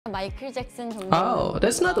마이클 잭슨 정도. Oh,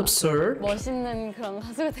 that's not absurd. 멋있는 그런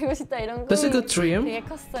가수가 되고 싶다 이런 That's a 꿈이 good dream. 되게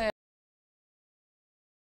컸어요.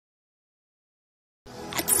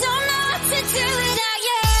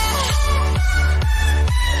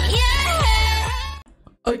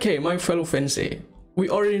 Okay, my fellow fancy. We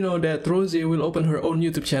already know that Rosé will open her own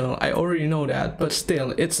YouTube channel. I already know that, but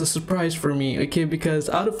still, it's a surprise for me, okay? Because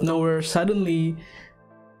out of nowhere, suddenly,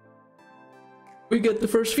 we get the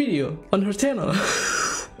first video on her channel.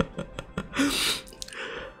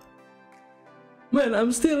 Man,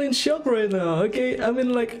 I'm still in shock right now, okay? I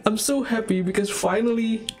mean, like, I'm so happy because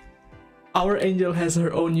finally, our angel has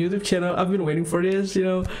her own YouTube channel. I've been waiting for this, you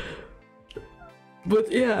know?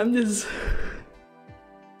 But yeah, I'm just...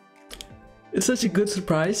 It's such a good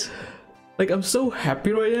surprise. Like, I'm so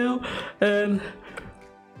happy right now, and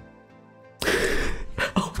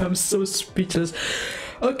oh, I'm so speechless.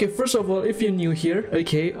 Okay, first of all, if you're new here,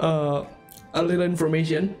 okay, a little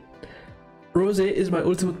information. Rosé is my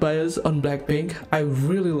ultimate bias on BLACKPINK. I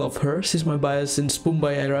really love her. She's my bias since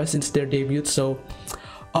Boombai era, since their debut. So,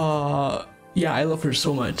 yeah, I love her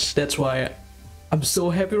so much. That's why I'm so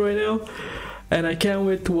happy right now, and I can't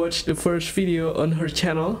wait to watch the first video on her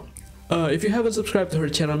channel. If you haven't subscribed to her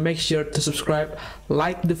channel, make sure to subscribe,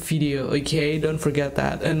 like the video, okay? Don't forget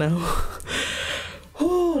that. And now,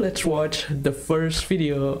 oh, let's watch the first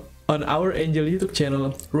video on our angel YouTube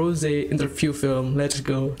channel, Rosé interview film. Let's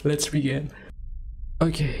go. Let's begin.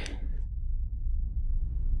 Okay.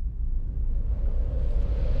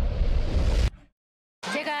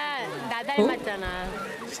 제가 나 닮았잖아.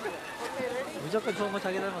 무조건 좋은 거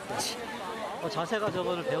자기 닮았어. 자세가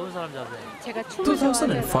저거를 배운 사람 자세. 제가 춤을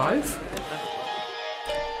 2005?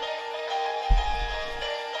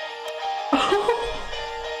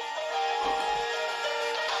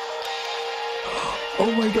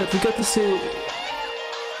 Oh my god, we got to see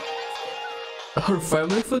her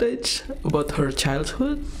family footage about her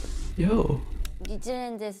childhood? Yo.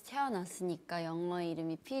 뉴질랜드에서 태어났으니까 영어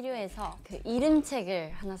이름이 필요해서 그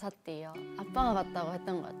이름책을 하나 샀대요. 아빠가 봤다고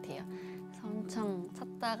했던 것 같아요. 그래서 엄청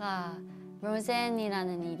찾다가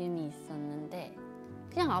로젠이라는 이름이 있었는데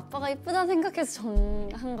그냥 아빠가 이쁘다 생각해서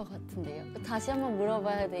정한 것 같은데요. 다시 한번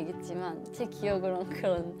물어봐야 되겠지만 제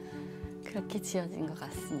기억으로는 그렇게 지어진 것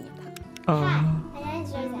같습니다. Hi, my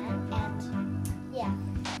name's Roseanne, and yeah,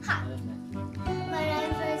 hi, my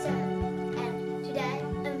name's Roseanne, and today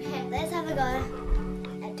I'm here. Let's have a go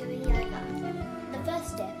at doing yoga. The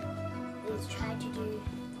first step is try to do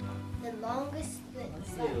the longest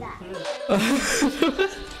splits like that.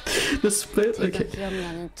 The split? 제가 Okay.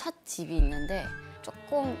 기억나는 첫 집이 있는데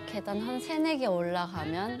조금 계단 한 3-4개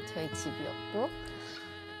올라가면 저희 집이었고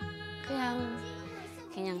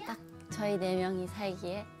그냥 딱 저희 4명이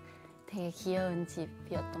살기에 되게 귀여운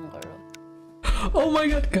집이었던 걸로. Oh my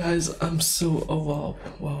god, guys, I'm so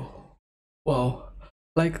wow.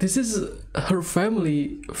 Like, this is her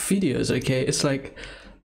family videos, okay? It's like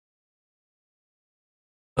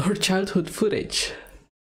her childhood footage.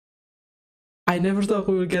 I never thought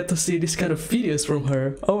we would get to see this kind of videos from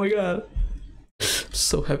her. Oh my god. I'm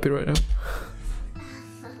so happy right now.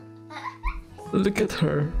 Look at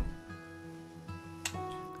her.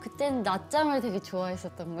 그때는 낮잠을 되게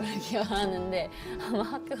좋아했었던 걸 기억하는데 아마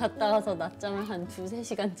학교 갔다 와서 낮잠을 한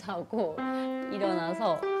 2-3시간 자고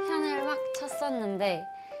일어나서 피아노를 막 쳤었는데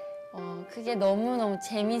그게 너무너무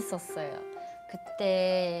재밌었어요.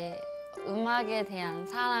 그때 음악에 대한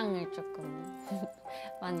사랑을 조금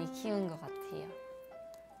많이 키운 것 같아요.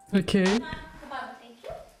 Okay.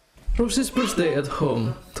 Rosé's birthday at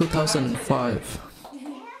home, 2005.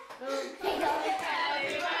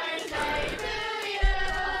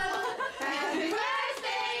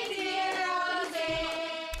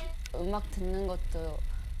 음악 듣는 것도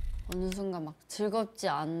어느 순간 막 즐겁지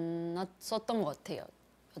않았었던 것 같아요.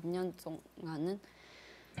 몇 년 동안은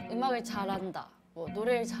음악을 잘한다, 뭐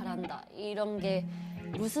노래를 잘한다 이런 게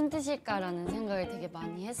무슨 뜻일까라는 생각을 되게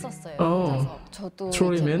많이 했었어요. 그래서 저도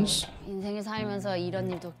인생을 살면서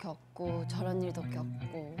이런 일도 겪고 저런 일도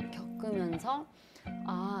겪으면서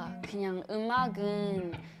그냥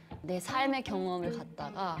음악은 내 삶의 경험을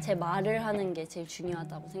갖다가 제 말을 하는 게 제일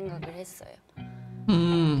중요하다고 생각을 했어요.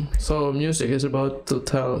 So music is about to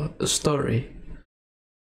tell a story.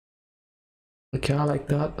 Okay, I like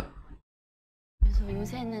that. 그래서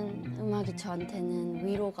요새는 음악이 저한테는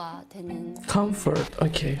위로가 되는 Comfort,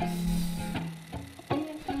 okay.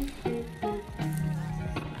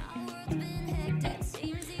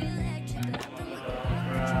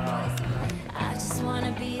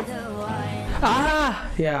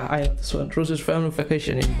 Yeah, I know this one. Rosé's family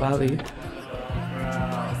vacation in Bali.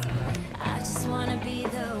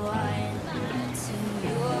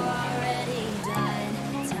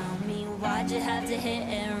 Why'd you have to hit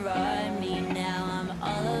and run me? Now I'm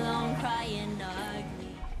all alone crying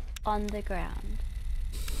ugly. On the ground.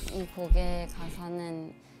 이 곡의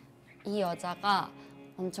가사는 이 여자가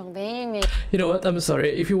엄청 매일매일 You know what? I'm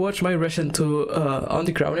sorry. If you watch my reaction to On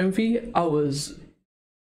the Ground MV, I was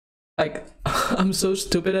like, I'm so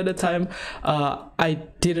stupid at the time. I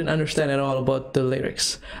didn't understand at all about the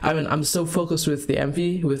lyrics. I mean, I'm so focused with the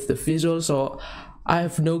MV, with the visual, so I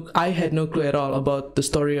had no clue at all about the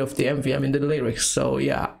story of the MV. I mean, the lyrics. So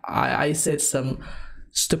yeah, I said some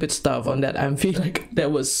stupid stuff on that MV, like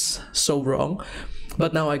that was so wrong.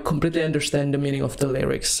 But now I completely understand the meaning of the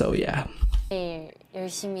lyrics. So yeah.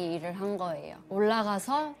 열심히 일을 한 거예요.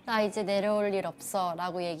 올라가서 나 이제 내려올 일 없어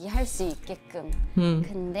라고 얘기할 수 있게끔.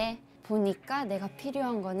 근데 보니까 내가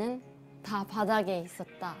필요한 거는 다 바닥에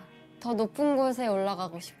있었다. 더 높은 곳에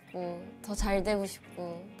올라가고 싶고 더 잘 되고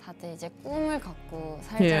싶고 다들 이제 꿈을 갖고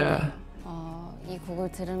살잖아요. 이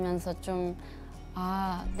곡을 들으면서 좀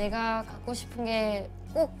내가 갖고 싶은 게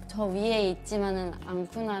꼭 저 위에 있지만은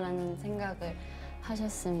않구나라는 생각을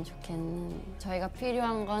하셨으면 좋겠는. 저희가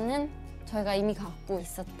필요한 거는 저희가 이미 갖고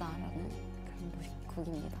있었다라는 그런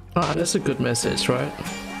곡입니다. That's a good message, right?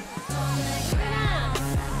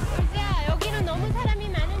 여기는 너무 사람이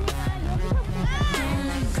많으니까 여기서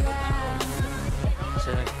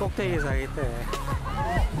쟤는 꼭대기 사기 때.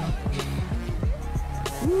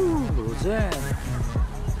 로제.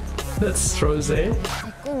 That's Rosé. 제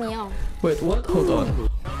꿈이요. Wait, what? Hold on.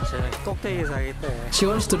 쟤는 꼭대기 사기 때. She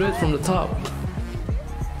wants to do it from the top.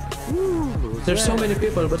 There's so many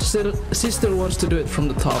people, but she still wants to do it from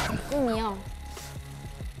the top. 꿈이요.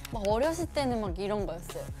 막 어렸을 때는 막 이런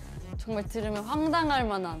거였어요. 정말 들으면 황당할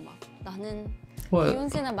만한 막 나는 What?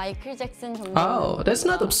 비욘세나 마이클 잭슨 정도. Oh, that's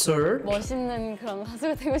not absurd. 멋있는 그런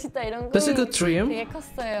가수가 되고 싶다 이런 That's a 꿈이 good dream. 되게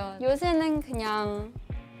컸어요. 요새는 그냥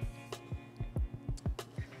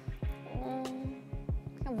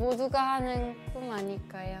모두가 하는 꿈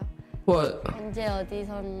아닐까요? What? 언제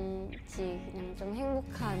어디선지 그냥 좀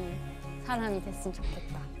행복한 사람이 됐으면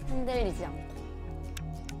좋겠다. 흔들리지 않고.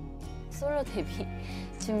 솔로 데뷔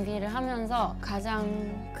준비를 하면서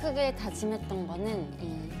가장 크게 다짐했던 거는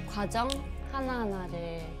이 과정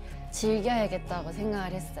하나하나를 즐겨야겠다고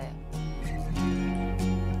생각을 했어요.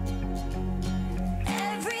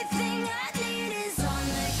 Everything I need is on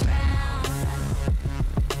the ground.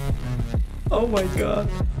 Oh my god.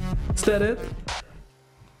 Is that it?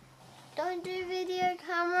 Don't do video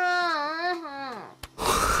camera.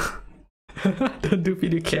 Don't do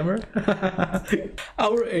video camera.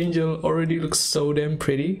 Our angel already looks so damn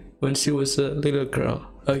pretty when she was a little girl.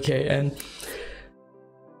 Okay, and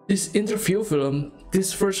this interview film,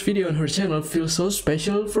 this first video on her channel feels so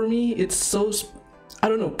special for me. It's so, I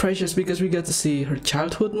don't know, precious because we get to see her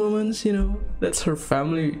childhood moments, you know. That's her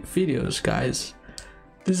family videos, guys.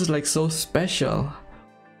 This is like so special.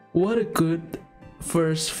 What a good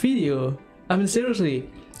first video. I mean, seriously,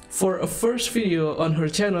 for a first video on her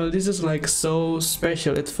channel, this is like so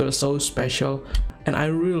special. It feels so special. And I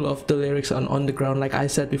really love the lyrics on the ground. Like I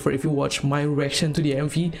said before, if you watch my reaction to the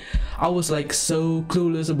MV, I was like so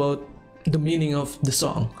clueless about the meaning of the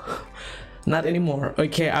song. Not anymore.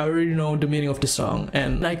 Okay, I already know the meaning of the song,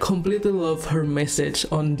 and I completely love her message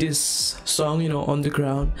on this song, you know, On the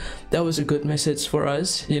Ground. That was a good message for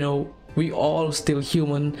us, you know. We all still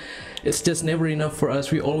human. It's just never enough for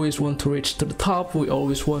us. We always want to reach to the top. We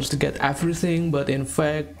always want to get everything, but in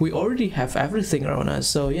fact we already have everything around us.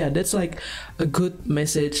 So yeah, that's like a good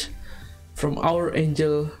message from our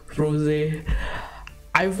angel Rosé.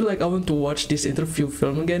 I feel like I want to watch this interview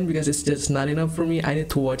film again because it's just not enough for me. I need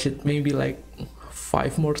to watch it maybe like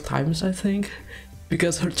 5 more times, I think,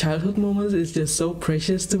 because her childhood moments is just so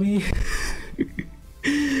precious to me.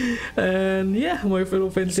 And yeah, my fellow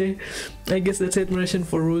fans, I guess that's it, Malaysian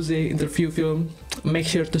for Rosé interview film. Make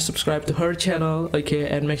sure to subscribe to her channel, okay,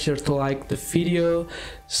 and make sure to like the video.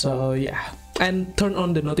 So yeah, and turn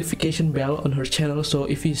on the notification bell on her channel, so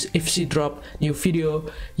if she drop new video,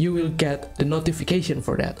 you will get the notification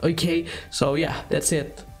for that, okay. So yeah, that's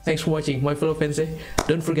it. Thanks for watching, my fellow fans.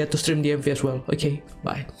 Don't forget to stream the MV as well, okay.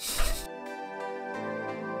 Bye.